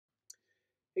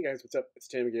Hey guys, what's up? It's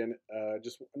Tim again.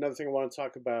 Just another thing I want to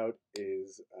talk about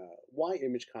is why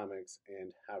Image Comics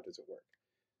and how does it work?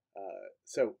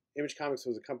 So, Image Comics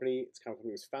was a company. Its company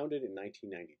was founded in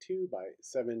 1992 by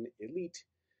 7 elite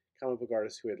comic book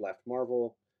artists who had left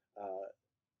Marvel. Uh,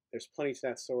 there's plenty to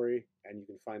that story, and you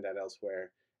can find that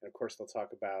elsewhere. And of course, they'll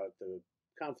talk about the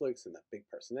conflicts and the big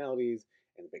personalities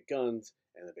and the big guns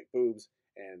and the big boobs.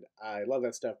 And I love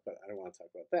that stuff, but I don't want to talk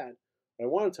about that. What I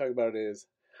want to talk about is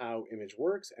how Image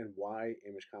works and why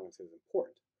Image Comics is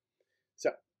important.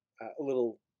 So, a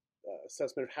little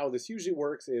assessment of how this usually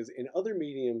works is in other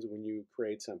mediums, when you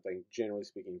create something, generally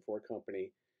speaking, for a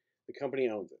company, the company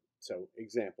owns it. So,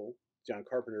 example, John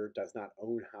Carpenter does not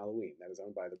own Halloween. That is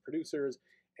owned by the producers,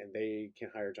 and they can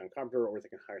hire John Carpenter or they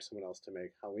can hire someone else to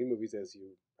make Halloween movies, as you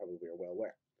probably are well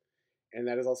aware. And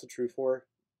that is also true for,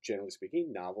 generally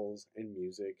speaking, novels and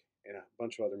music and a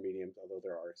bunch of other mediums, although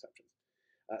there are exceptions.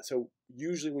 So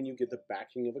usually when you get the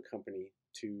backing of a company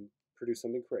to produce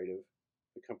something creative,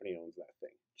 the company owns that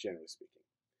thing, generally speaking.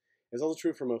 It's also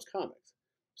true for most comics.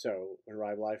 So when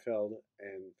Rob Liefeld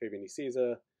and Fabian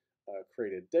Nicieza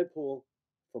created Deadpool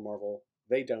for Marvel,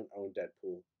 they don't own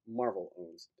Deadpool. Marvel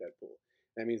owns Deadpool.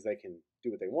 That means they can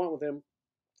do what they want with him.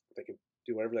 They can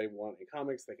do whatever they want in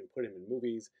comics. They can put him in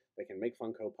movies. They can make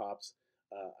Funko Pops.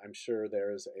 I'm sure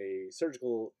there's a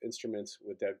surgical instruments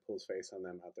with Deadpool's face on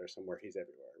them out there somewhere. He's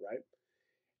everywhere, right?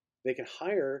 They can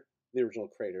hire the original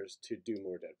creators to do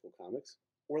more Deadpool comics,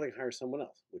 or they can hire someone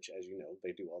else, which, as you know,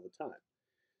 they do all the time.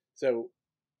 So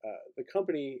the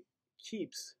company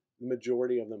keeps the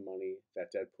majority of the money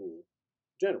that Deadpool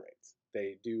generates.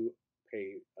 They do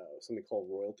pay something called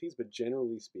royalties, but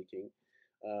generally speaking,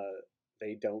 uh,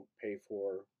 they don't pay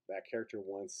for that character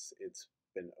once it's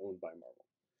been owned by Marvel.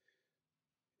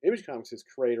 Image Comics is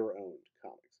creator owned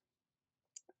comics.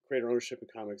 Creator ownership in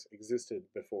comics existed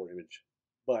before Image,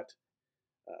 but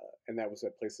and that was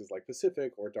at places like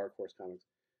Pacific or Dark Horse Comics.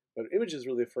 But Image is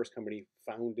really the first company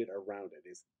founded around it.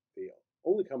 Is the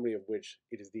only company of which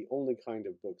it is the only kind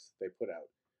of books they put out,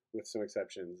 with some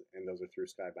exceptions, and those are through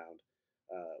Skybound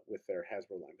with their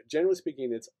Hasbro line. But generally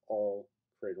speaking, it's all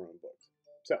creator-owned books.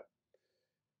 So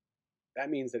that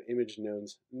means that Image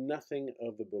owns nothing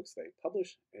of the books they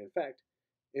publish. And in fact,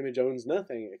 Image owns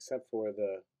nothing except for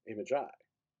the Image Eye.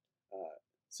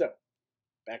 So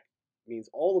that means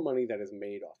all the money that is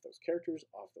made off those characters,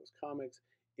 off those comics,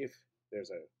 if there's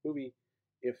a movie,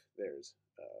 if there's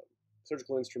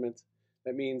surgical instruments,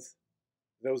 that means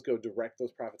those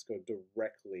profits go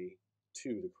directly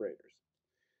to the creators.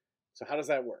 So how does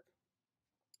that work?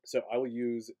 So I will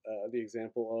use the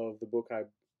example of the book I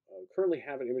currently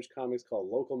have at Image Comics called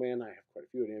Local Man. I have quite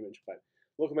a few at Image, but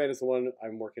Local Man is the one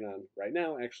I'm working on right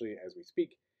now, actually, as we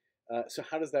speak. So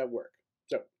how does that work?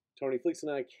 So Tony Fleeks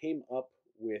and I came up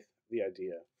with the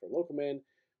idea for Local Man.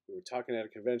 We were talking at a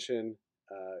convention,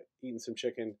 eating some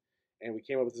chicken, and we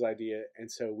came up with this idea.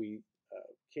 And so we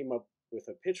came up with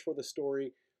a pitch for the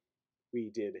story.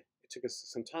 It took us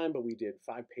some time, but we did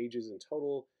 5 pages in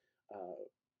total,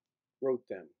 wrote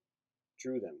them,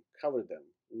 drew them, colored them,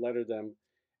 lettered them,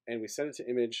 and we sent it to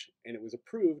Image, and it was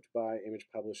approved by Image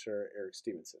publisher Eric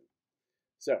Stevenson.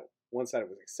 So once that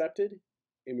was accepted,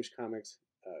 Image Comics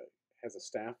has a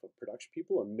staff of production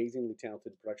people, amazingly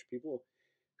talented production people,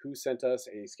 who sent us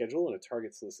a schedule and a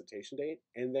target solicitation date,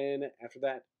 and then after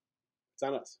that, it's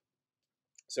on us.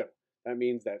 So that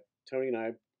means that Tony and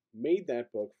I made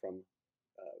that book from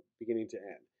beginning to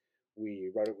end.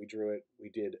 We wrote it, we drew it,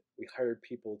 we hired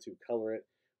people to color it,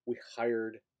 we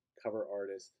hired cover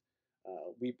artists,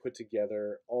 we put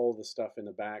together all the stuff in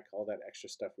the back, all that extra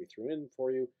stuff we threw in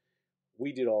for you.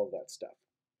 We did all of that stuff.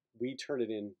 We turn it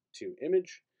in to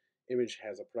Image. Image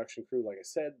has a production crew, like I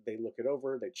said. They look it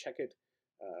over, they check it,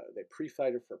 they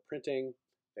pre-fight it for printing,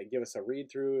 they give us a read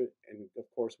through, and of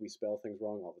course, we spell things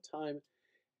wrong all the time.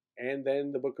 And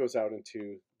then the book goes out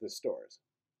into the stores.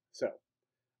 So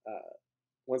uh,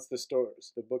 once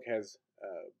the book has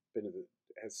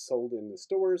sold in the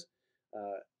stores,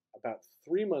 uh, about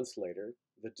 3 months later,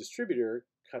 the distributor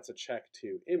cuts a check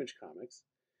to Image Comics,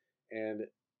 and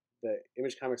the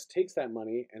Image Comics takes that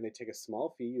money and they take a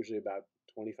small fee, usually about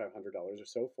 $2,500 or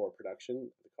so for production,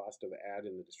 the cost of the ad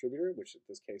in the distributor, which in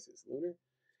this case is Lunar,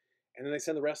 and then they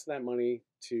send the rest of that money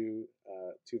to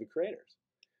the creators.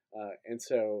 And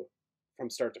so from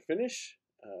start to finish,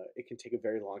 it can take a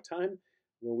very long time.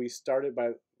 When we started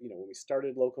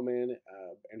Local Man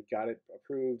and got it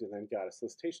approved and then got a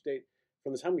solicitation date,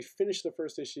 from the time we finished the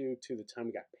first issue to the time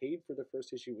we got paid for the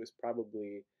first issue was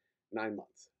probably 9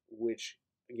 months, which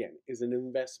again is an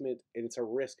investment and it's a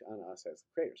risk on us as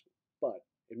creators. But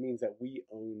it means that we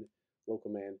own Local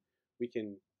Man. We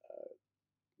can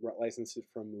license it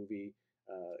for a movie,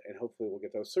 and hopefully we'll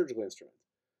get those surgical instruments.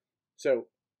 So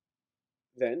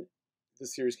then the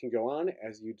series can go on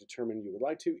as you determine you would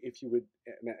like to, if you would,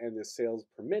 and the sales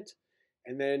permit,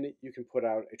 and then you can put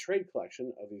out a trade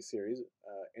collection of these series,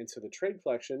 and so the trade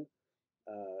collection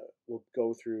will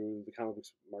go through the comic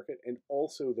books market and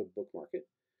also the book market,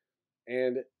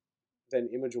 and then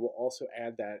Image will also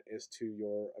add that as to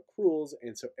your accruals,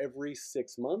 and so every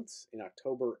 6 months in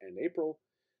October and April,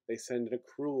 they send an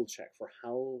accrual check for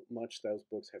how much those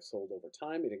books have sold over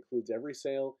time. It includes every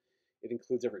sale. It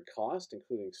includes every cost,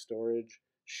 including storage,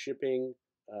 shipping,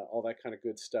 all that kind of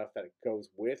good stuff that goes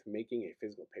with making a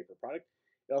physical paper product.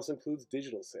 It also includes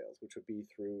digital sales, which would be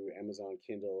through Amazon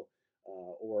Kindle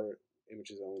or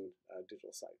Image's own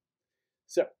digital site.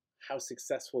 So how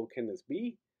successful can this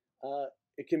be?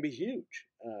 It can be huge.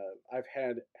 I've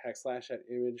had Hack/Slash at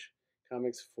Image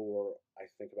Comics for, I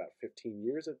think, about 15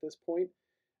 years at this point.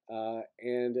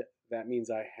 And that means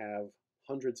I have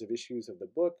hundreds of issues of the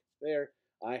book there.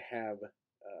 I have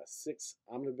 6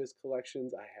 omnibus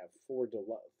collections. I have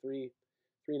three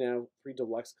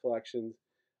deluxe collections.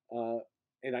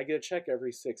 And I get a check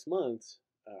every 6 months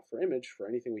for Image for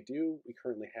anything we do. We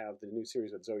currently have the new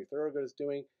series that Zoe Thorogood is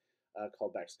doing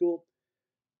called Back to School.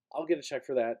 I'll get a check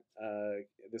for that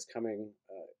this coming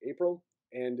April.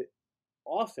 And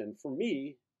often, for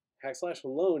me, Hack/Slash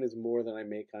alone is more than I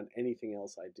make on anything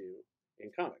else I do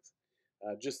in comics.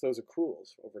 Just those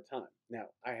accruals over time. Now,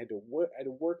 I had to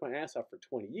work my ass off for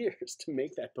 20 years to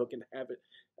make that book and have it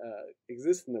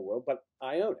exist in the world, but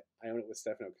I own it. I own it with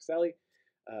Stefano Caselli.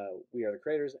 We are the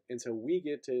creators, and so we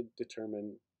get to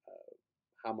determine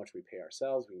how much we pay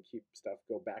ourselves. We can keep stuff,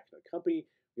 go back to the company.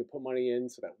 We can put money in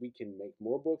so that we can make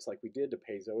more books like we did to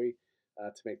pay Zoe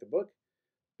to make the book.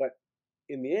 But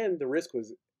in the end, the risk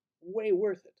was way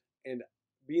worth it. And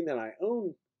being that I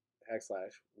own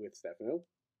Hack/Slash with Stefano,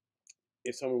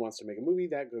 if someone wants to make a movie,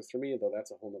 that goes through me, though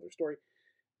that's a whole other story.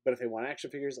 But if they want action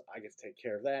figures, I get to take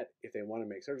care of that. If they want to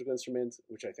make surgical instruments,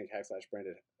 which I think Hack/Slash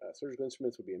branded surgical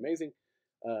instruments would be amazing,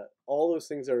 all those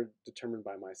things are determined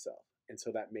by myself. And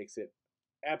so that makes it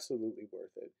absolutely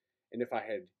worth it. And if I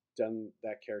had done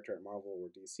that character at Marvel or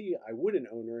DC, I wouldn't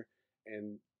own her,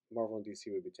 and Marvel and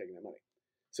DC would be taking that money.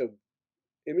 So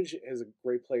Image is a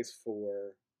great place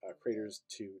for creators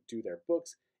to do their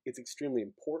books. It's extremely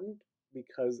important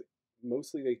because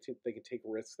mostly they can take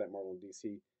risks that Marvel and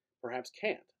DC perhaps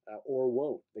can't or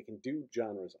won't. They can do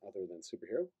genres other than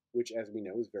superhero, which, as we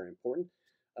know, is very important.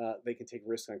 They can take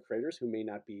risks on creators who may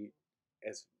not be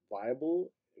as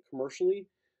viable commercially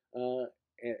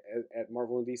at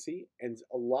Marvel and DC. And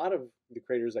a lot of the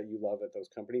creators that you love at those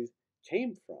companies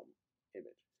came from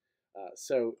Image.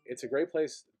 So it's a great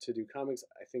place to do comics.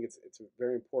 I think it's a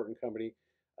very important company.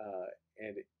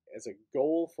 And as a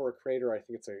goal for a creator, I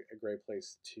think it's a great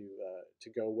place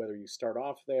to go, whether you start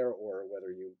off there or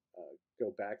whether you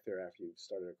go back there after you've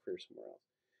started a career somewhere else.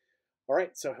 All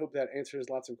right, so I hope that answers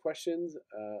lots of questions.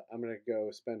 I'm going to go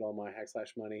spend all my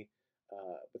Hack/Slash money.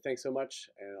 But thanks so much,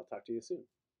 and I'll talk to you soon.